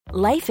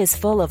Life is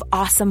full of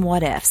awesome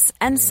what-ifs,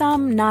 and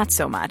some not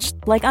so much,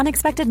 like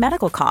unexpected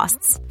medical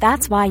costs.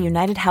 That's why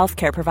United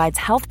Healthcare provides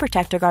Health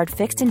Protector Guard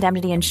fixed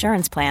indemnity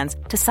insurance plans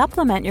to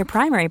supplement your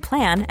primary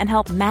plan and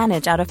help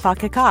manage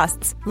out-of-pocket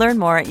costs. Learn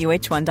more at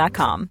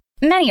UH1.com.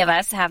 Many of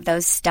us have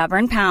those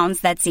stubborn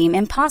pounds that seem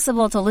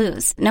impossible to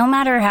lose, no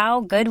matter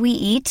how good we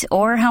eat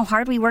or how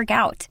hard we work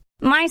out.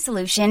 My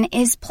solution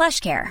is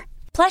PlushCare.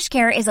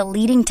 PlushCare is a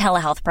leading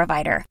telehealth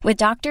provider with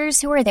doctors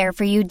who are there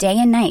for you day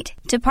and night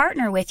to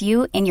partner with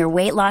you in your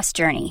weight loss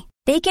journey.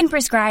 They can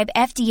prescribe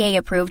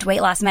FDA-approved weight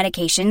loss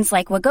medications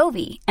like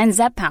Wegovy and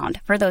Zepbound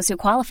for those who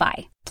qualify.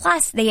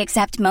 Plus, they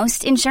accept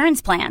most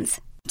insurance plans.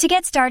 To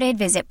get started,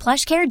 visit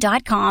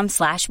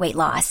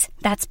plushcare.com/weightloss.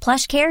 That's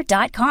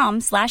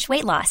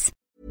plushcare.com/weightloss.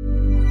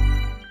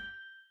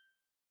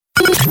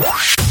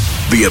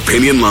 The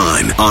Opinion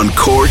Line on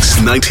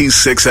Cork's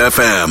 96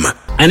 FM.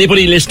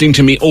 Anybody listening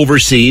to me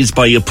overseas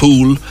by a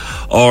pool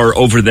or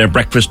over their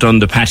breakfast on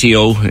the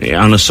patio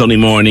on a sunny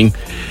morning,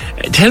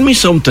 tell me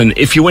something.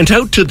 If you went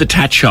out to the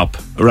tat shop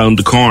around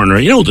the corner,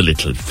 you know, the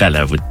little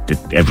fella with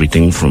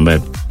everything from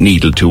a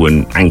needle to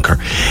an anchor,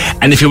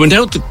 and if you went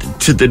out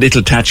to the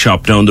little tat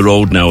shop down the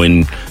road now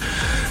in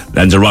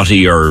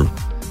Lanzarote or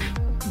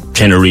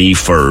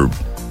Tenerife or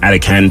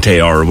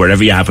Alicante or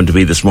wherever you happen to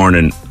be this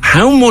morning,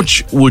 how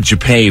much would you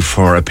pay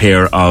for a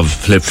pair of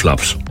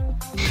flip-flops?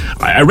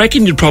 I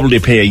reckon you'd probably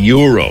pay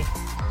 €1,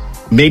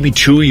 maybe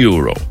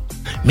 €2,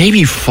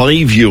 maybe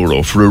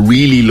 €5 for a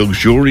really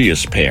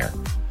luxurious pair.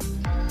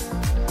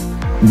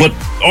 But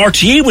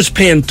RTE was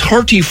paying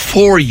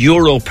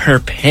 €34 per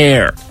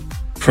pair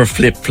for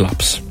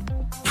flip-flops,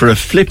 for a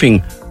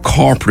flipping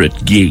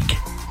corporate gig.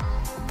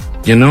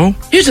 You know?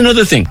 Here's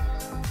another thing.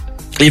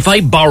 If I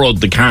borrowed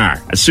the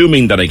car,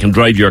 assuming that I can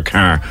drive your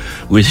car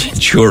with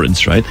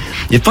insurance, right?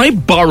 If I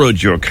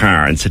borrowed your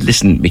car and said,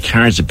 listen, my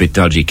car's a bit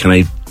dodgy, can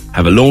I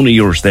have a loan of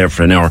yours there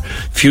for an hour,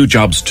 few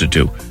jobs to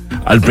do,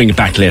 I'll bring it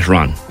back later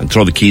on and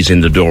throw the keys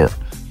in the door.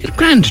 You're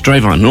grand to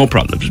drive on, no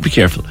problem, just be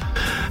careful.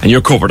 And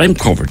you're covered, I'm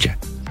covered, yeah.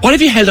 What if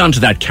you held on to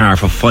that car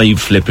for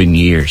 5 flipping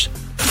years?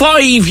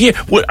 5 years?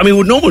 I mean,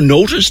 would no one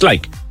notice,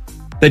 like,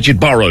 that you'd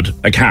borrowed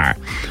a car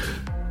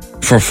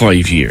for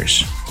 5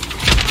 years?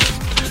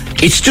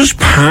 It's just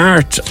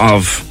part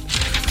of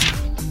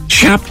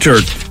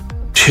Chapter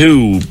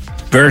 2,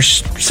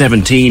 Verse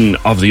 17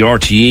 of the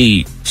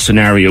RTE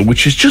scenario,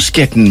 which is just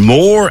getting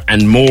more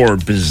and more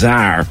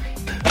bizarre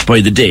by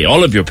the day.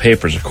 All of your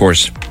papers, of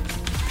course,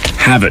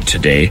 have it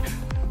today.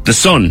 The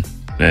Sun,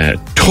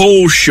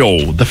 Toe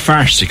Show, the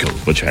farcical,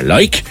 which I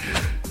like,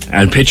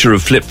 and picture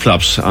of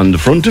flip-flops on the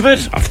front of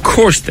it. Of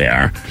course they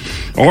are.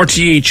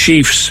 RTE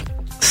chiefs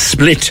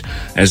split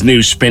as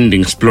new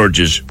spending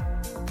splurges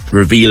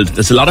revealed.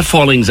 There's a lot of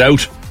fallings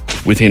out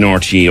within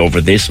RTE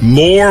over this.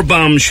 More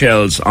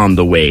bombshells on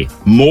the way.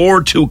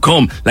 More to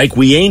come. Like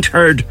we ain't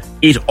heard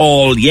it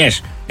all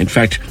yet. In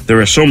fact, there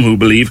are some who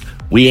believe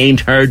we ain't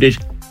heard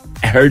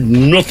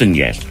nothing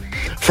yet.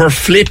 For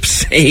flip's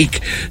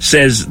sake,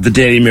 says the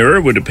Daily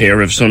Mirror, with a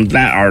pair of flip-flops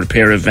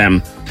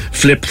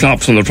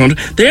on the front.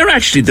 They're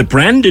actually the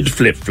branded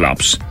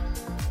flip-flops.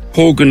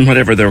 Hogan,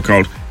 whatever they're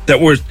called, that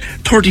were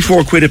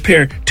 34 quid a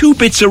pair, 2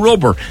 bits of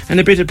rubber and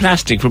a bit of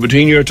plastic for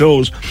between your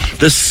toes.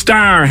 The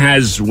Star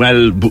has,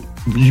 well,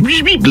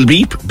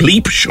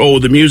 Bleep Show,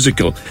 the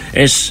musical,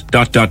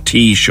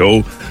 S.T.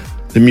 Show,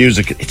 the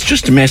musical. It's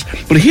just a mess.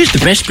 But here's the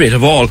best bit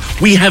of all.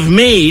 RTE have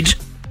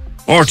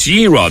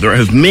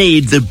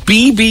made the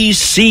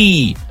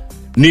BBC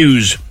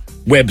News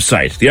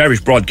website. The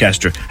Irish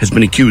broadcaster has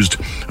been accused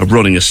of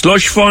running a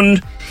slush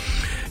fund.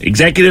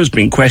 Executives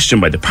being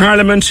questioned by the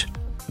Parliament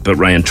about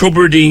Ryan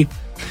Tubridy,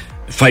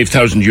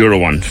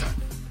 €5,000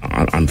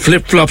 on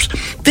flip-flops.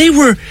 They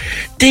were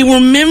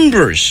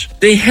members.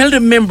 They held a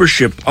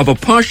membership of a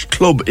posh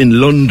club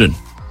in London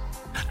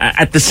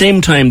at the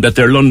same time that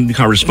their London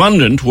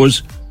correspondent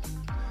was...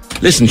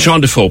 Listen,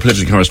 Sean Defoe,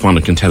 political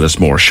correspondent, can tell us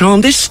more.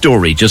 Sean, this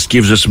story just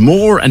gives us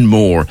more and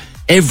more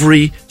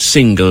every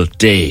single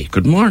day.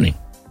 Good morning.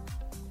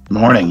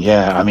 Morning,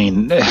 yeah. I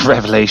mean,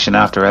 revelation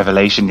after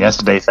revelation.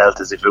 Yesterday felt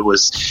as if it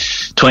was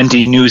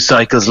 20 news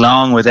cycles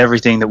long, with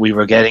everything that we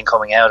were getting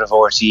coming out of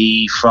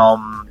RTE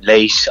from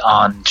late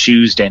on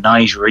Tuesday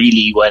night,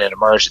 really, when it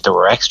emerged that there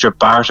were extra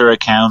barter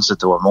accounts, that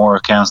there were more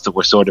accounts that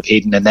were sort of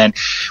hidden. And then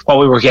what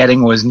we were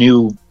getting was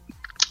new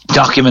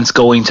documents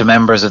going to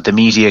members of the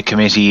media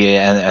committee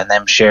and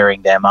them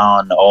sharing them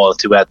on all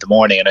throughout the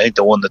morning. And I think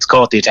the one that's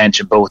caught the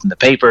attention both in the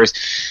papers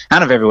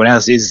and of everyone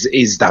else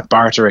is that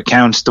barter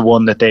account, the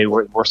one that they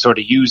were sort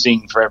of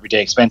using for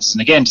everyday expenses.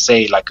 And again, to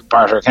say, like,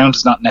 barter account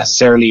is not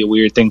necessarily a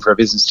weird thing for a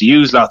business to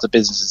use. Lots of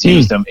businesses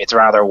use them. It's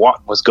rather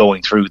what was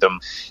going through them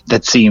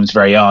that seems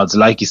very odd. So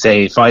like you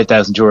say,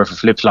 €5,000 for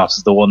flip-flops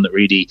is the one that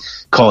really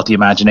caught the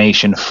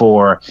imagination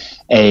for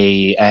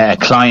a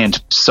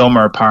client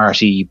summer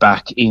party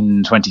back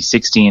in 2016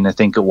 2016, I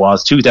think it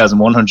was.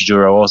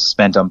 €2,100 also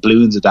spent on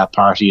balloons at that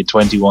party, and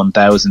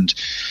 21,000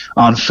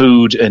 on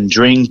food and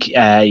drink.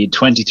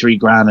 23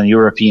 grand on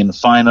European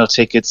final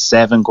tickets,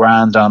 7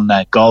 grand on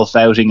golf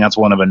outing. That's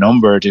one of a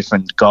number of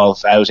different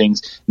golf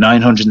outings.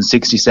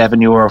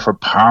 €967 for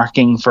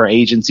parking for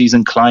agencies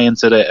and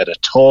clients at a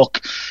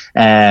talk.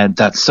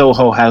 That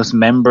Soho House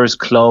Members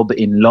Club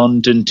in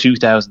London,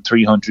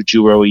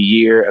 €2,300 a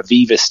year.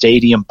 Aviva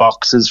Stadium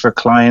boxes for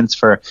clients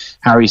for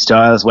Harry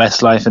Styles,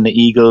 Westlife and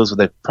the Eagles with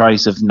a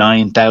price of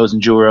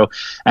 €9,000.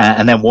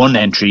 And then one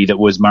entry that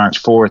was marked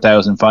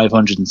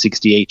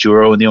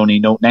 €4,568, and the only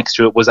note next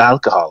to it was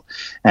alcohol.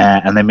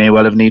 And they may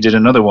well have needed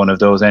another one of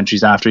those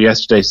entries after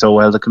yesterday, so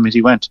well the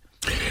committee went.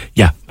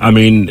 Yeah, I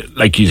mean,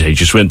 like you say,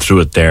 just went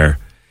through it there.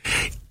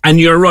 And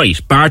you're right,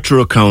 barter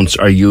accounts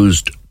are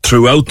used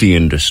throughout the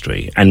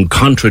industry, and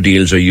contra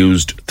deals are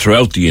used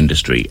throughout the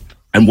industry.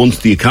 And once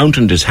the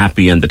accountant is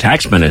happy and the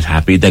taxman is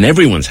happy, then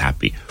everyone's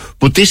happy.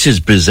 But this is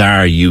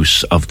bizarre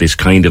use of this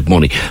kind of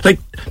money. Like,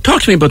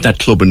 talk to me about that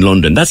club in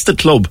London. That's the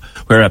club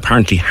where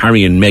apparently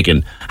Harry and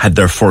Meghan had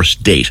their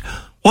first date.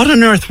 What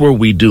on earth were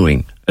we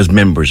doing as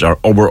members, or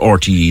were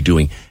RTE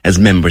doing as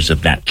members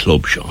of that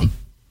club, Sean?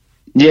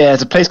 Yeah,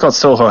 it's a place called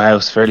Soho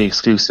House, fairly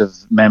exclusive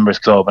members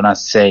club, and as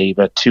I say,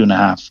 about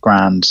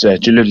 $2,500, a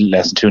little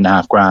less than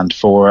 $2,500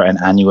 for an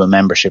annual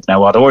membership.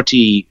 Now, what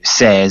RTE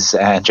says,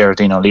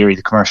 Geraldine O'Leary,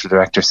 the commercial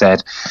director,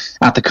 said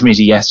at the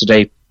committee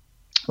yesterday,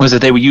 was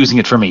that they were using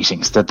it for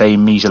meetings, that they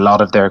meet a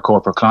lot of their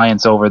corporate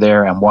clients over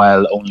there, and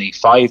while only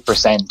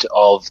 5%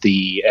 of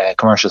the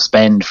commercial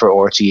spend for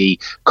RTE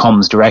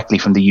comes directly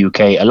from the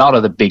UK, a lot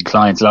of the big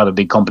clients, a lot of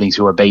big companies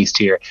who are based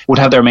here would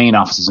have their main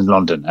offices in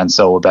London, and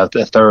so about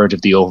a third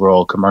of the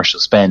overall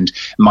commercial spend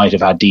might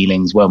have had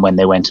dealings when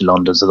they went to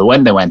London. So that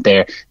when they went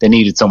there, they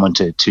needed someone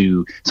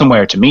to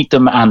somewhere to meet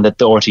them, and that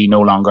the RTE no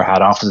longer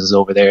had offices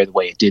over there the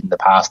way it did in the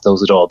past.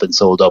 Those had all been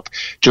sold up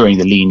during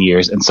the lean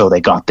years, and so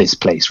they got this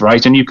place,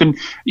 right? And you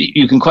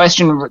can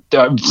question,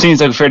 it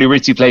seems like a fairly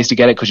ritzy place to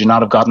get it, could you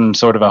not have gotten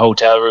sort of a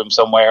hotel room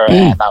somewhere?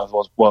 And that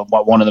was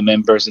what one of the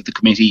members of the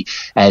committee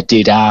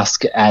did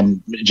ask,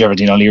 and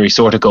Geraldine O'Leary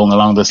sort of going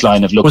along this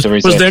line of, look,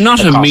 was there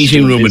not a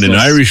meeting room in an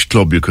Irish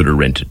club you could have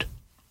rented?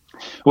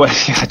 Well,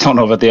 I don't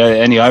know about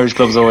any Irish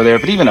clubs over there,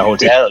 but even a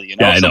hotel,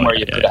 somewhere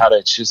you could have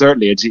had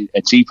certainly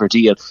a cheaper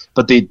deal.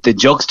 But the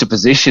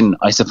juxtaposition,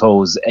 I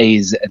suppose,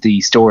 is the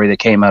story that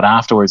came out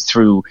afterwards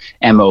through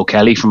Emma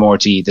O'Kelly from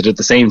RTE, that at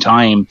the same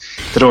time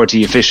that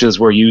RTE officials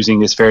were using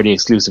this fairly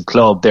exclusive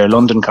club, their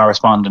London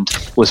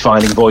correspondent was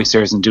filing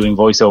voicers and doing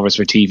voiceovers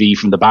for TV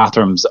from the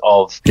bathrooms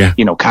of,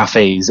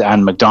 cafes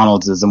and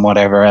McDonald's and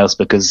whatever else,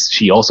 because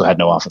she also had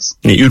no office.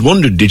 You'd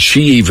wonder, did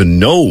she even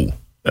know?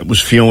 That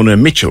was Fiona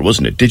Mitchell,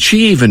 wasn't it? Did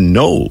she even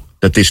know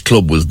that this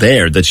club was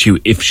there, that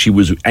if she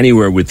was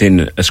anywhere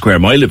within a square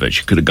mile of it,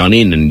 she could have gone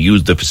in and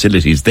used the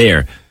facilities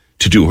there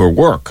to do her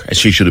work, as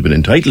she should have been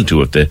entitled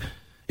to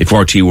if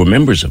RTE were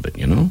members of it,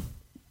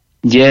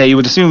 Yeah, you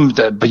would assume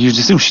that, but you'd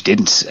assume she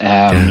didn't.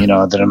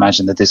 That I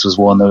imagine that this was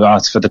one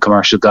that's for the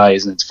commercial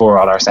guys and it's for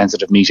all our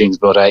sensitive meetings.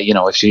 But,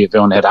 if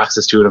only had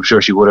access to it, I'm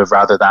sure she would have,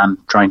 rather than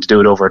trying to do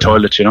it over a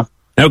toilet,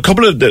 Now, a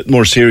couple of the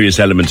more serious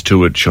elements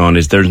to it, Sean,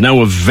 is there's now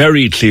a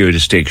very clear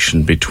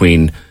distinction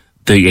between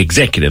the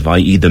executive,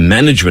 i.e. the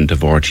management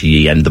of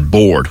RTE, and the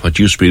board, what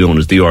used to be known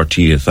as the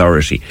RTE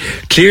Authority.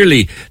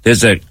 Clearly,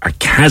 there's a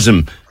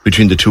chasm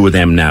between the two of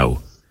them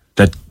now,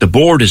 that the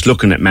board is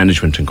looking at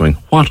management and going,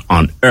 what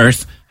on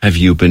earth have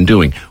you been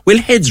doing? Will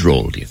heads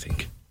roll, do you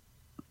think?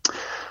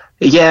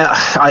 Yeah,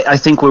 I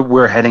think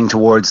we're heading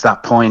towards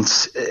that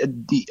point.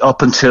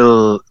 Up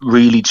until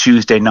really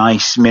Tuesday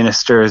night,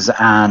 ministers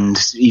and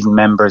even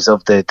members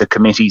of the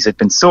committees had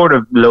been sort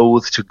of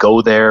loath to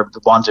go there,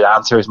 wanted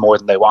answers more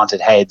than they wanted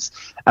heads.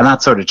 And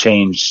that sort of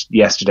changed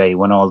yesterday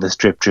when all this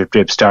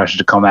drip started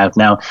to come out.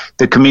 Now,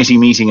 the committee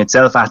meeting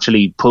itself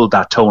actually pulled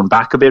that tone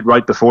back a bit.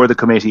 Right before the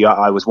committee,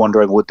 I was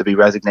wondering, would there be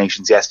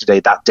resignations yesterday,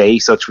 that day?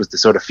 Such was the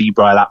sort of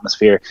febrile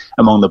atmosphere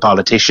among the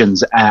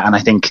politicians. And I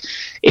think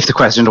if the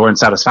questions weren't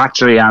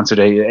satisfactorily answered,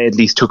 it at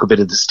least took a bit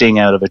of the sting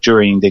out of it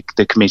during the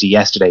committee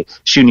yesterday.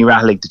 Shuni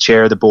Ratlick, the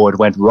chair of the board,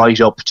 went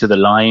right up to the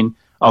line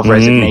of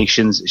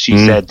resignations.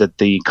 She said that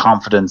the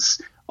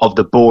confidence of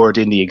the board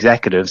in the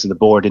executives and the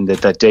board in the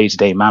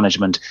day-to-day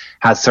management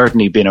has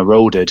certainly been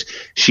eroded.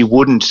 She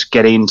wouldn't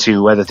get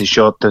into whether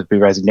there be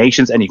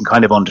resignations, and you can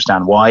kind of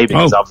understand why,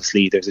 because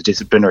obviously there's a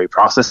disciplinary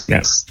process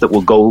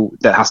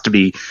that has to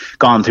be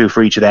gone through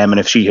for each of them,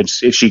 and if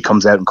she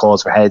comes out and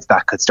calls for heads,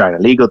 that could start a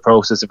legal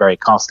process, a very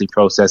costly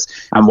process.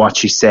 And what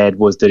she said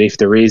was that if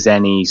there is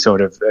any sort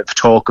of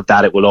talk of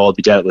that, it will all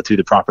be dealt with through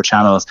the proper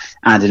channels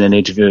and in an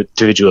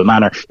individual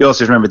manner. You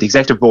also remember the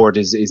executive board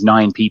is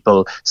 9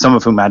 people, some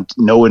of whom had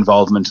no no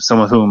involvement, some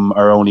of whom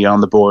are only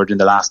on the board in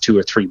the last 2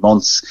 or 3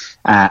 months.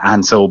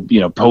 And so,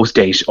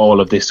 post-date, all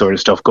of this sort of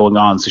stuff going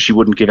on. So she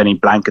wouldn't give any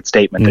blanket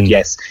statement that,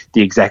 yes,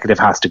 the executive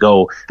has to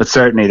go. But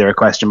certainly there are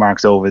question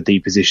marks over the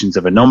positions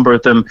of a number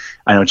of them.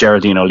 I know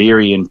Geraldine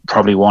O'Leary, in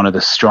probably one of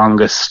the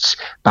strongest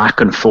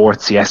back and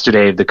forths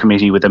yesterday of the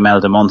committee with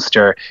Imelda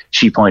Munster,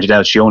 she pointed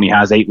out she only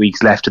has 8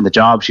 weeks left in the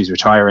job. She's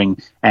retiring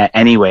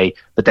anyway,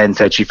 but then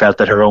said she felt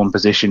that her own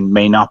position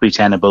may not be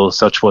tenable.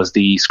 Such was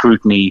the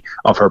scrutiny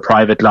of her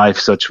private life,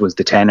 such was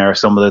the tenor,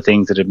 some of the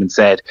things that had been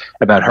said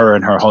about her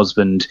and her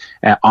husband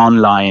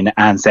online,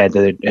 and said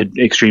that it had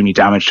extremely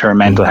damaged her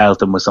mental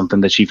health and was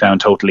something that she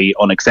found totally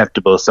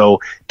unacceptable. So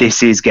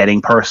this is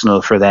getting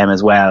personal for them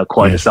as well,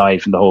 quite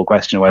aside from the whole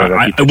question of whether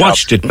I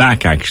watched it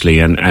back actually,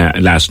 and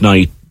last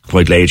night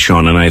quite late,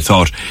 Sean, and I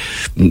thought,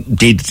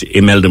 did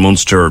Imelda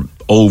Munster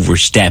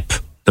overstep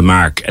the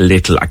mark a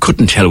little? I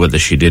couldn't tell whether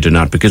she did or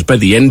not, because by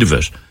the end of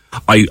it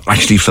I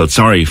actually felt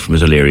sorry for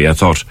Ms. O'Leary. I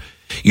thought,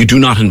 you do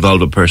not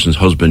involve a person's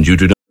husband, you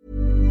do not.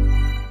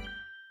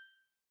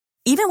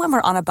 Even when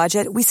we're on a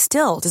budget, we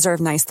still deserve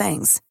nice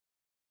things.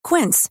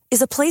 Quince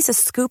is a place to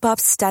scoop up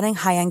stunning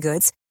high-end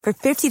goods for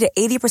 50 to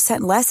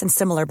 80% less than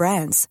similar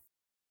brands.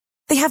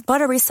 They have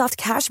buttery soft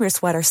cashmere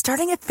sweaters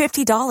starting at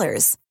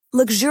 $50,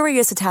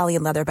 luxurious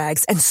Italian leather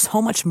bags, and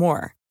so much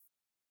more.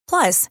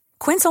 Plus,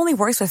 Quince only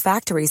works with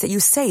factories that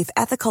use safe,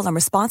 ethical, and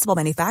responsible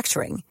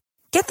manufacturing.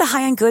 Get the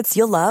high-end goods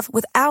you'll love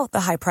without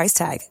the high price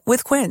tag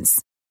with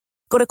Quince.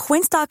 Go to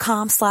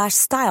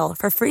quince.com/style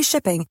for free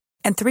shipping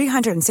and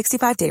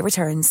 365-day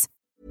returns.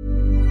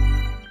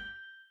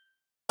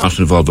 Not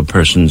involve a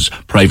person's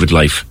private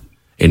life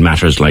in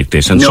matters like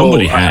this, and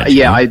somebody had.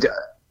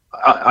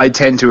 I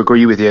tend to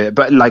agree with you,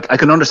 but I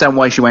can understand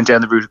why she went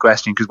down the route of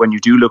questioning, because when you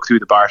do look through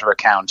the barter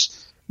account,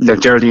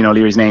 Geraldine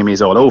O'Leary's name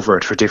is all over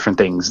it for different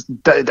things,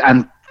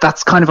 and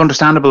that's kind of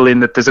understandable in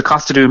that there's a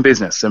cost to doing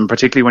business, and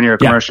particularly when you're a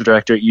commercial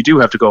director, you do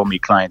have to go and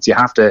meet clients. You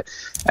have to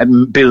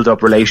build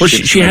up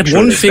relationships. Well, she had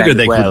one figure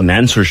they couldn't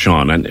answer,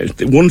 Sean, and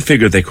one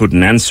figure they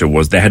couldn't answer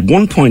was they had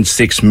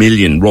 1.6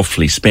 million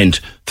roughly spent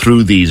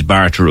through these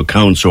barter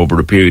accounts over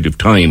a period of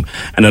time,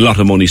 and a lot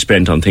of money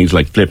spent on things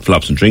like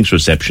flip-flops and drinks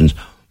receptions.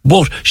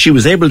 But she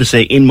was able to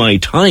say, in my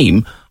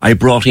time, I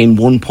brought in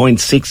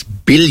 1.6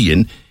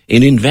 billion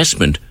in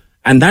investment,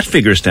 and that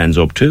figure stands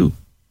up too.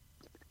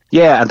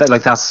 Yeah, and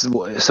that's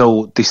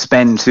so the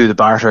spend through the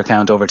barter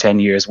account over 10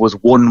 years was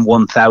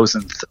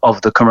 1/1000th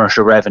of the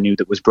commercial revenue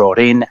that was brought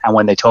in. And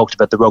when they talked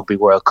about the Rugby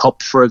World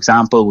Cup, for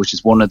example, which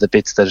is one of the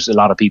bits that a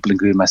lot of people,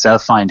 including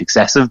myself, find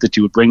excessive, that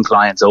you would bring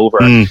clients over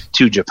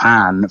to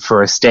Japan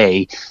for a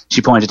stay,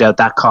 she pointed out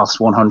that cost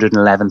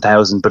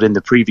 111,000, but in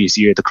the previous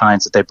year, the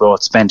clients that they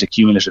brought spent a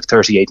cumulative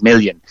 38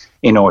 million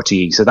in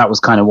RTE. So that was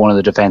kind of one of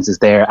the defences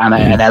there, and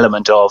an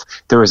element of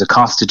there is a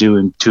cost to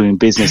doing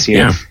business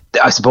here. Yeah.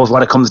 I suppose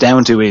what it comes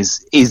down to is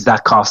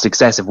that cost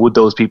excessive? Would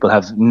those people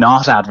have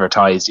not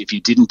advertised if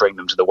you didn't bring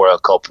them to the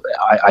World Cup?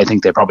 I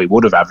think they probably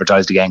would have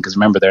advertised again, because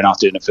remember, they're not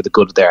doing it for the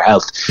good of their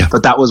health. Yeah.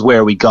 But that was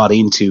where we got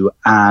into,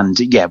 and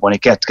when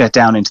it get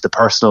down into the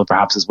personal,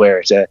 perhaps is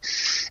where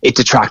it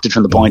detracted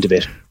from the point of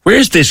it.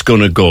 Where's this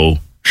going to go,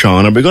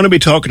 Sean? Are we going to be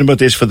talking about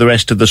this for the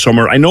rest of the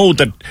summer? I know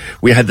that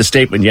we had the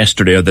statement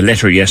yesterday, or the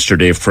letter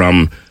yesterday,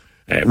 from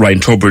Ryan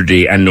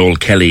Tubridy and Noel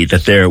Kelly,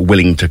 that they're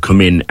willing to come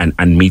in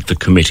and meet the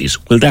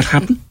committees. Will that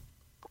happen?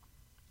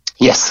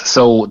 Yes,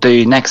 so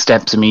the next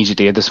steps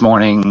immediately. This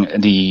morning,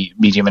 the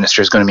media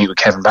minister is going to meet with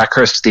Kevin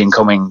Backhurst, the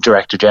incoming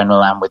Director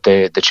General, and with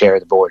the chair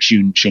of the board,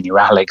 Shinny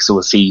Rahalik. So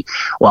we'll see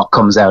what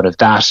comes out of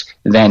that.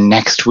 Then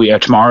next week, or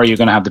tomorrow, you're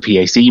going to have the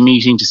PAC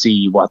meeting to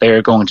see what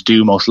they're going to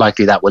do. Most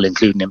likely that will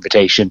include an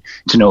invitation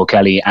to Noel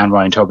Kelly and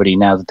Ryan Tubridy,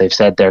 now that they've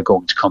said they're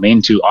going to come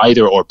into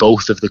either or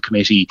both of the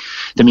committee,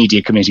 the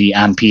media committee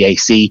and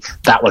PAC.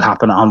 That will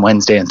happen on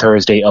Wednesday and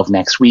Thursday of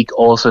next week.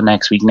 Also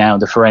next week now,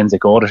 the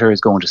forensic auditor is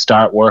going to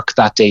start work.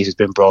 That date has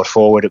been brought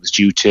forward. It was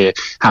due to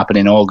happen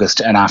in August,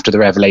 and after the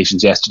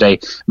revelations yesterday,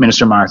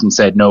 Minister Martin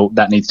said no,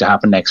 that needs to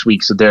happen next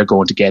week, so they're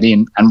going to get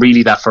in. And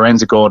really that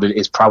forensic audit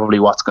is probably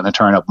what's going to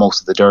turn up most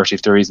of the dirt,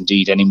 if there is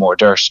indeed any more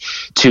dirt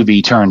to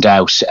be turned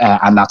out,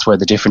 and that's where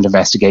the different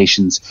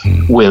investigations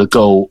will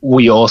go.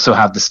 We also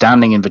have the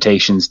standing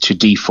invitations to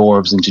Dee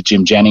Forbes and to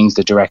Jim Jennings,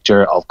 the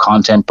Director of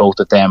Content. Both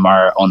of them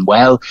are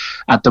unwell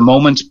at the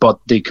moment, but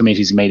the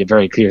committee's made it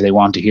very clear they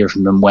want to hear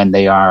from them when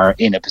they are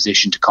in a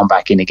position to come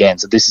back in again.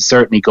 So this is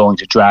certainly going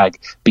to drag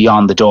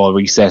beyond the Dáil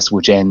recess,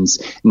 which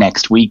ends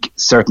next week,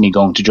 certainly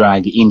going to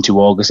drag into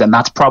August. And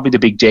that's probably the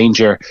big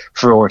danger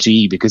for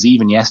RTE, because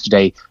even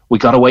yesterday we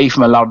got away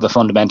from a lot of the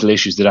fundamental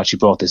issues that actually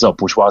brought this up,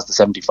 which was the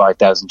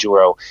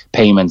 €75,000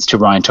 payments to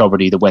Ryan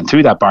Tubridy that went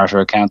through that barter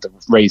account, that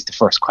raised the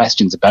first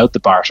questions about the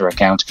barter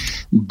account.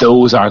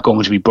 Those are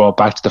going to be brought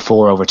back to the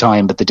fore over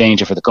time, but the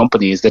danger for the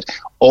company is that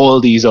all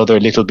these other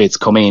little bits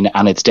come in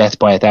and it's death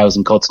by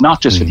 1,000 cuts,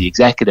 not just for the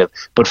executive,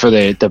 but for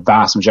the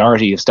vast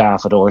majority of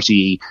staff at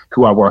RTE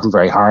who are working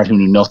very hard, who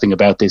knew nothing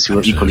about this, who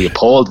are equally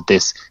appalled at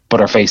this.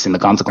 but are facing the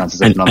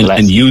consequences of it nonetheless.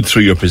 And you,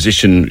 through your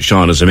position,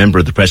 Sean, as a member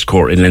of the press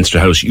corps in Leinster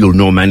House, you'll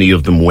know many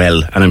of them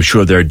well, and I'm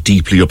sure they're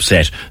deeply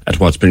upset at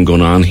what's been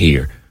going on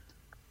here.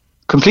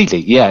 Completely,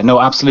 yeah, no,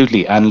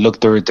 absolutely. And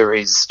look, there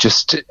is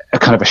just a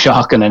kind of a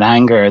shock and an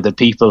anger that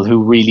people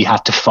who really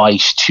had to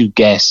fight to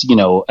get,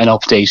 an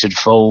updated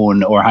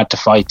phone, or had to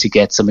fight to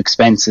get some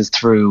expenses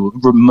through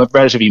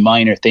relatively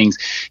minor things,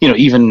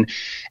 even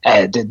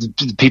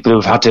the people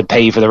who've had to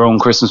pay for their own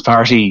Christmas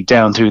party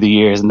down through the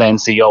years and then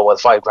see,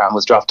 $5,000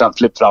 was dropped on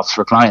flip-flops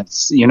for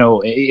clients.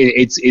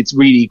 It's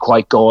really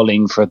quite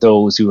galling for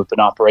those who have been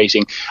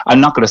operating.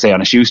 I'm not going to say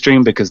on a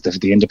shoestring, because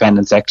the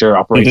independent sector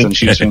operates on a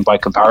shoestring by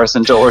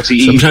comparison to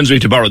RTE. Sometimes we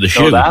have to borrow the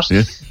shoe.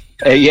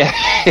 Yeah,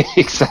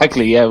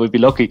 exactly. Yeah, we'd be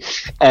lucky.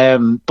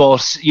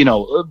 But,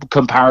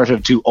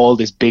 comparative to all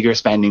this bigger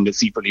spending that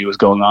secretly was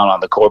going on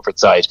the corporate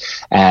side,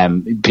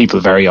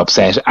 people very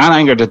upset and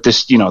angered that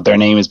this, their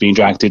name is being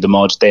dragged through the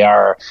mud. They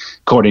are,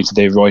 according to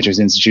the Reuters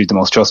Institute, the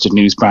most trusted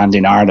news brand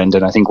in Ireland.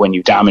 And I think when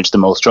you damage the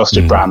most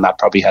trusted brand, that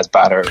probably has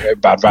bad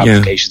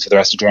ramifications for the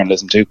rest of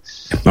journalism too.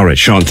 All right,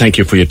 Sean, thank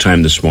you for your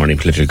time this morning.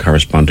 Political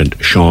correspondent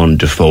Sean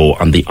Defoe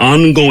on the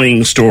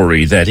ongoing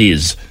story that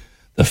is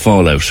the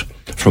fallout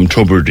from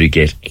Tubridy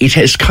Gate. It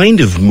has kind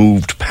of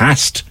moved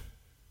past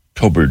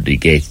Tubridy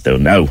Gate, though,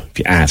 now, if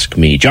you ask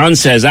me. John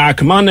says,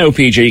 come on now,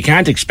 PJ, you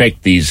can't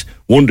expect these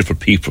wonderful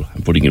people,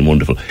 I'm putting in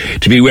wonderful,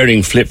 to be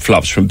wearing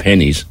flip-flops from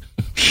pennies.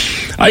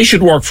 I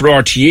should work for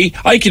RTE.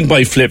 I can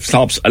buy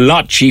flip-flops a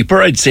lot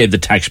cheaper. I'd save the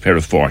taxpayer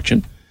a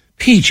fortune.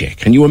 PJ,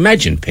 can you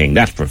imagine paying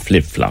that for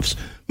flip-flops,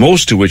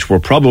 most of which were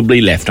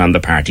probably left on the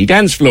party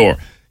dance floor?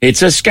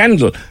 It's a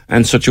scandal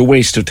and such a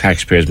waste of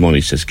taxpayers'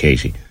 money, says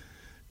Katie.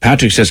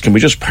 Patrick says, can we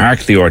just park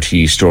the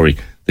RTE story?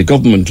 The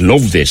government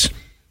love this.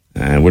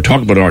 We're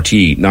talking about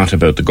RTE, not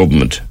about the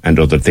government and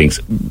other things.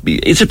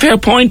 It's a fair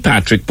point,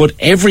 Patrick, but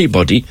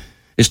everybody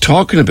is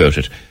talking about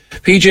it.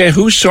 PJ,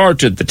 who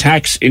sorted the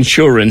tax,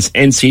 insurance,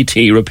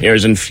 NCT,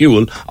 repairs and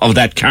fuel of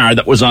that car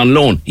that was on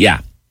loan? Yeah.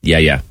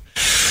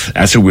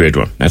 That's a weird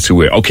one.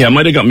 Okay, I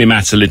might have got my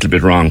maths a little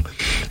bit wrong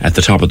at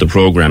the top of the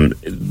programme.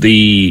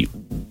 The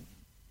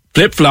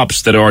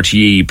flip-flops that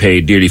RTE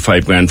paid nearly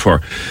 $5,000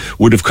 for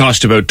would have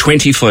cost about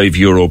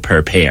 €25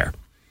 per pair,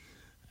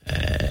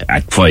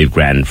 at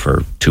 $5,000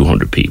 for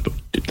 200 people.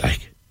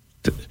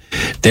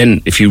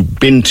 Then if you'd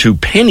been to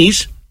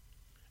Penny's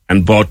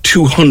and bought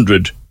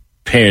 200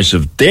 pairs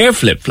of their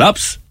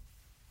flip-flops,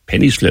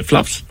 Penny's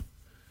flip-flops,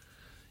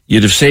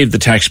 you'd have saved the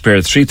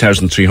taxpayer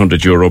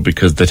 €3,300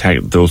 because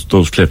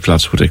those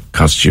flip-flops would have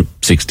cost you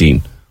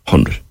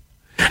 $1,600.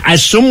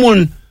 As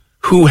someone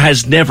who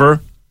has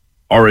never,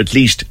 or at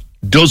least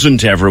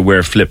doesn't ever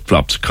wear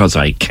flip-flops, because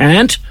I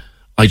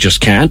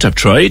just can't, I've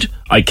tried,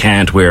 I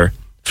can't wear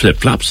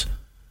flip-flops.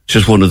 It's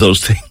just one of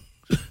those things.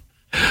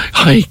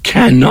 I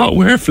cannot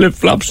wear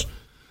flip-flops.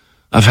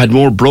 I've had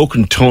more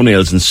broken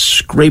toenails and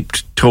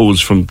scraped toes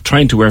from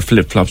trying to wear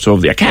flip-flops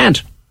over I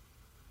can't.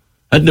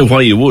 I don't know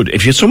why you would.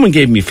 If someone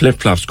gave me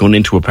flip-flops going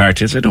into a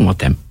party, I'd say, I don't want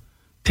them.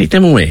 Take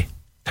them away.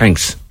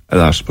 Thanks a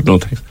lot, but no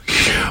thanks.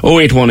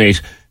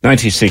 0818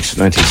 96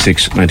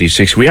 96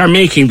 96. We are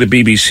making the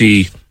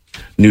BBC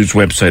News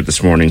website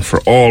this morning for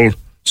all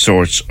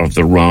sorts of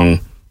the wrong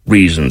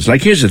reasons.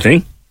 Like, here's the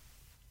thing.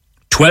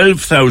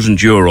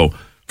 €12,000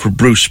 for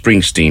Bruce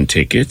Springsteen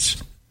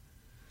tickets.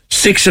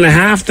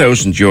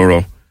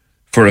 €6,500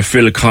 for a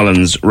Phil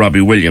Collins,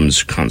 Robbie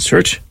Williams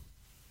concert.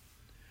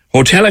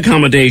 Hotel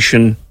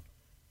accommodation,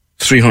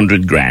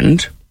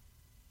 $300,000.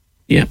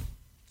 Yeah,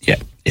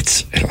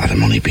 it's a lot of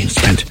money being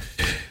spent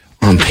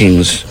on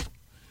things.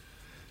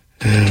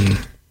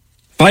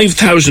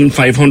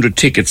 5,500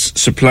 tickets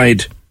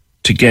supplied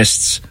to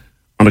guests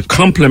on a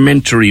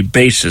complimentary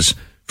basis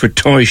for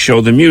Toy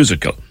Show the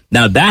Musical.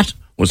 Now that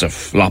was a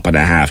flop and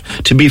a half.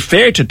 To be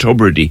fair to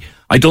Tubridy,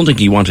 I don't think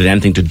he wanted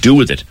anything to do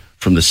with it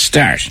from the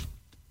start.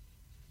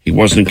 He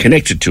wasn't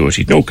connected to it.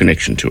 He'd no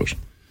connection to it.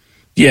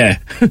 Yeah,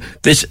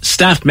 this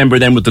staff member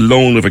then with the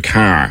loan of a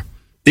car.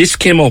 This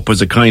came up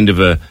as a kind of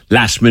a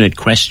last-minute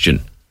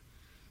question.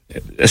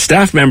 A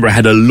staff member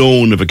had a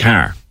loan of a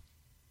car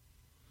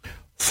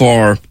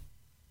for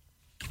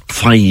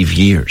 5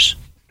 years,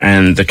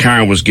 and the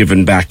car was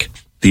given back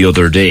the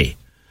other day.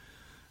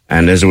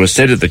 And as it was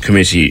said at the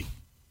committee,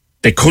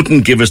 they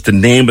couldn't give us the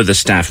name of the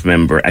staff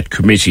member at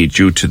committee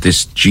due to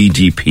this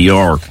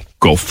GDPR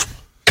guff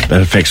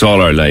that affects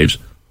all our lives,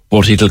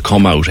 but it'll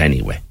come out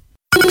anyway.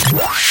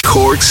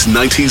 Cork's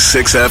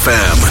 96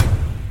 FM.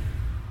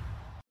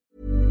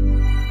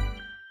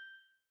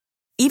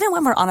 Even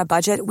when we're on a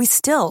budget, we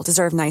still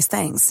deserve nice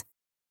things.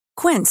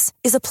 Quince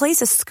is a place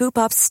to scoop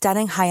up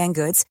stunning high-end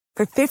goods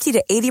for 50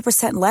 to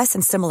 80% less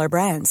than similar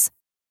brands.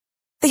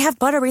 They have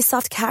buttery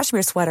soft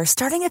cashmere sweaters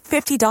starting at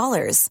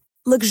 $50,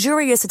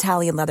 luxurious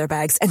Italian leather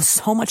bags, and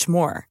so much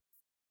more.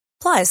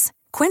 Plus,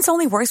 Quince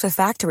only works with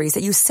factories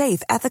that use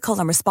safe, ethical,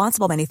 and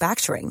responsible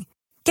manufacturing.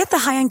 Get the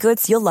high-end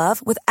goods you'll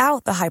love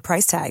without the high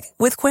price tag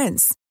with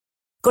Quince.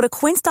 Go to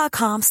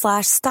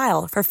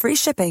quince.com/style for free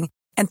shipping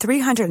and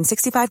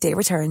 365-day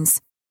returns.